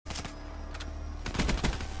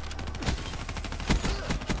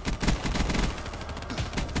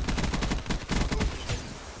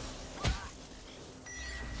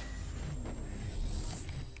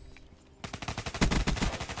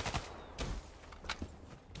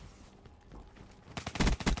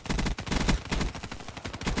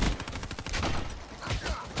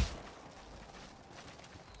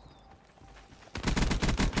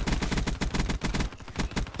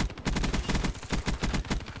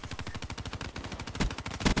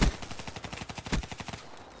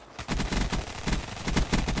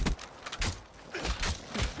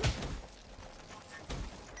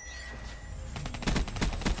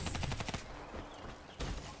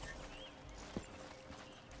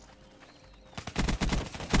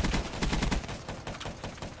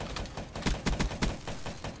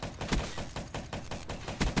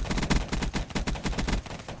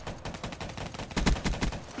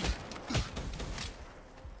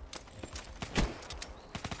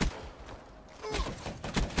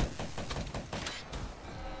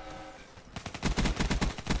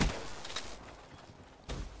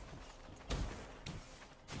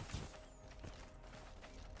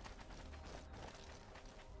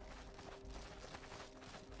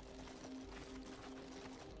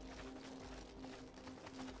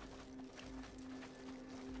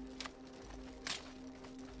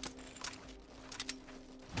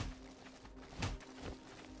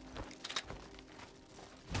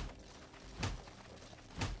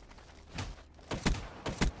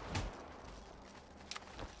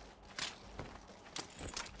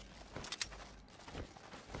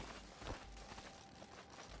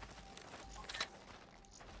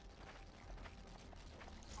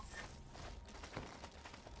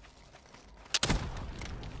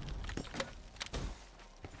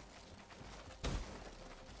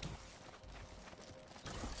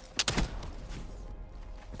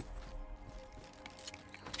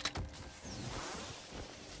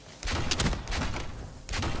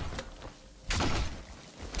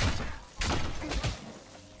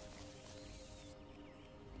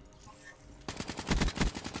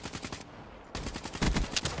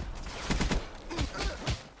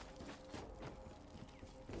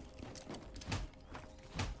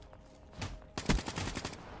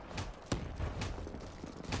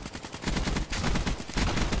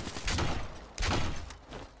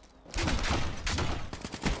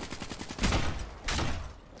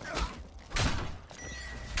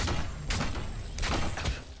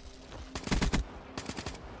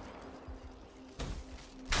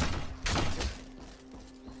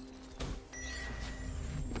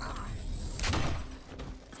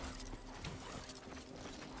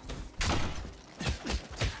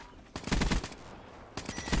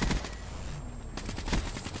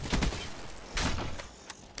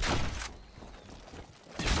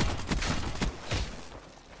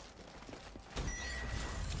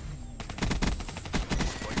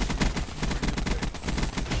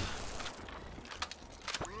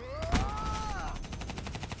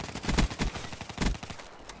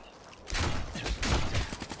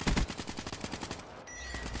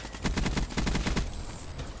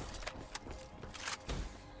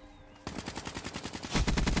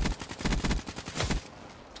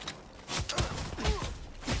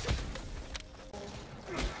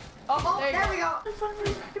Oh, there we go.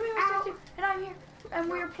 And I'm here, and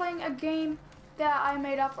we're playing a game that I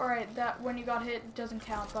made up. All right, that when you got hit doesn't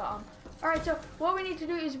count, but all right. So what we need to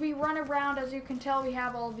do is we run around. As you can tell, we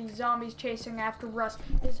have all these zombies chasing after us.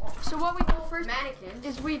 So what we do first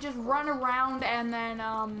is we just run around, and then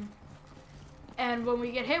and when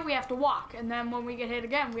we get hit, we have to walk, and then when we get hit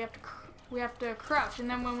again, we have to crouch, and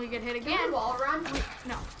then when we get hit again, can we wall run?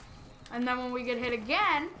 No, and then when we get hit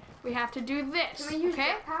again, we have to do this. Can we use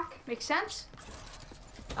okay? jetpack? Makes sense?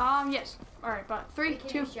 Yes. All right, but 3,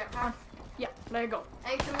 2, 1. Yeah, let it go.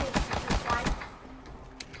 And can we slide?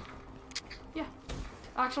 Yeah.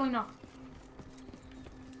 Actually, no.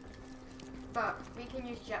 But we can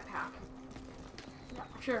use jetpack. Yeah,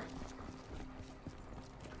 sure.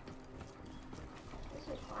 This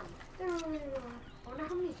is fun. I wonder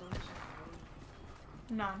how many zombies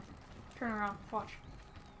are. None. Turn around. Watch.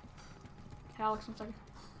 Hey, Alex, 1 second.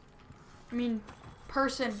 I mean,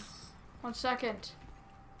 person. 1 second.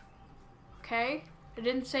 Okay? I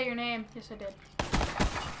didn't say your name. Yes, I did.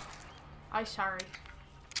 I'm sorry.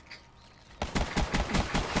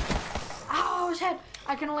 Ow, his head!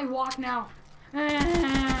 I can only walk now.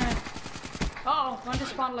 Uh-oh, one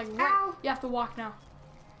just spawned like right. Ow. You have to walk now.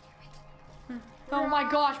 Oh my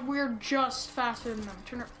gosh, we're just faster than them.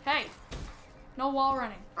 Turn. Hey! No wall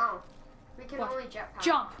running. Oh. We can What? only jetpack.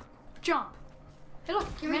 Jump! Jump! Hey, look!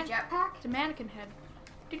 Can we jetpack? It's a mannequin head.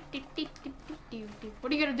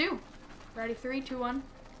 What are you gonna do? Ready? 3, 2, 1.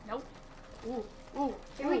 Nope. Ooh. Ooh.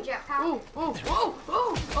 Can we jetpack? Ooh. Ooh. Ooh.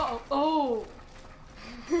 Ooh. Uh-oh. Oh.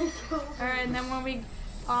 Alright, and then when we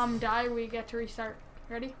die, we get to restart.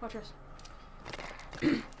 Ready? Watch this.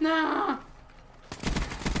 Nah.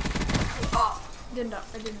 Oh. It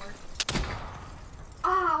didn't work.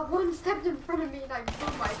 Ah, one stepped in front of me and I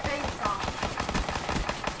blew my face off.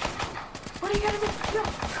 What are you gonna do? No.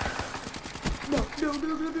 No.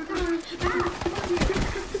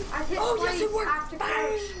 I hit twice after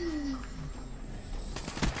crouch.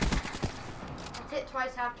 I hit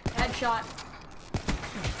twice after crouch. Headshot.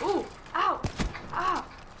 Ooh. Ow. Ah.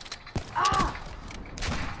 Ah.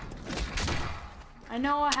 I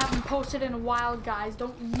know I haven't posted in a while, guys.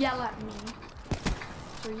 Don't yell at me.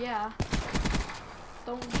 So yeah.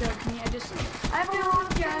 Don't judge me. I have a lot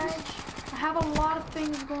of things. I have a lot of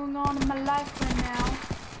things going on in my life right now.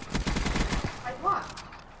 Like what?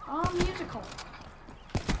 Musical.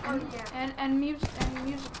 Oh yeah. And music.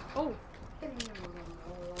 Oh.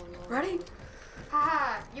 Ready?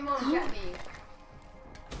 Haha, you won't get me.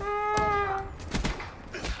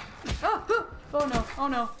 Oh no. Oh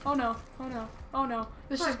no. Oh no. Oh no. Oh no.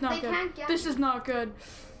 This is not good. This is not good.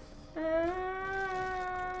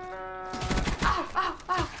 Ow, ow,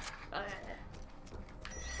 ow.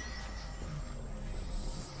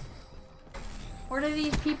 What are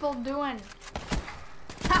these people doing?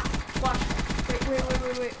 Ha! Watch.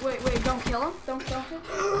 Wait. Don't kill him. Don't kill him.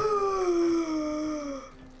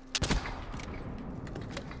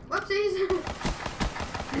 Whoopsies.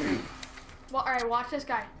 Well, alright, watch this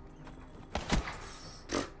guy.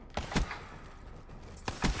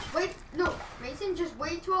 Wait, no, Mason, just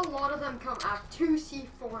wait till a lot of them come. I have 2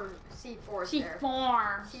 C4s there.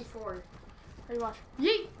 C4. C4. Ready, watch.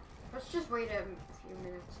 Yeet! Let's just wait a few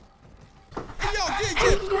minutes. Hey, yo, DJ,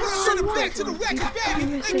 run it back to the record, baby,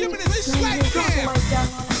 and give me this swag again.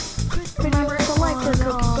 Remember, it's a like this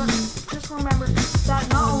cookie, but just remember that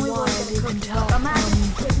not only will it get a cookie, but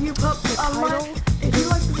imagine if you put a like, if you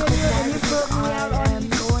like the video and you put me out on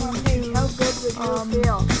YouTube, how good would you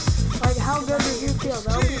feel? Like, how good would you feel?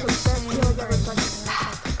 That would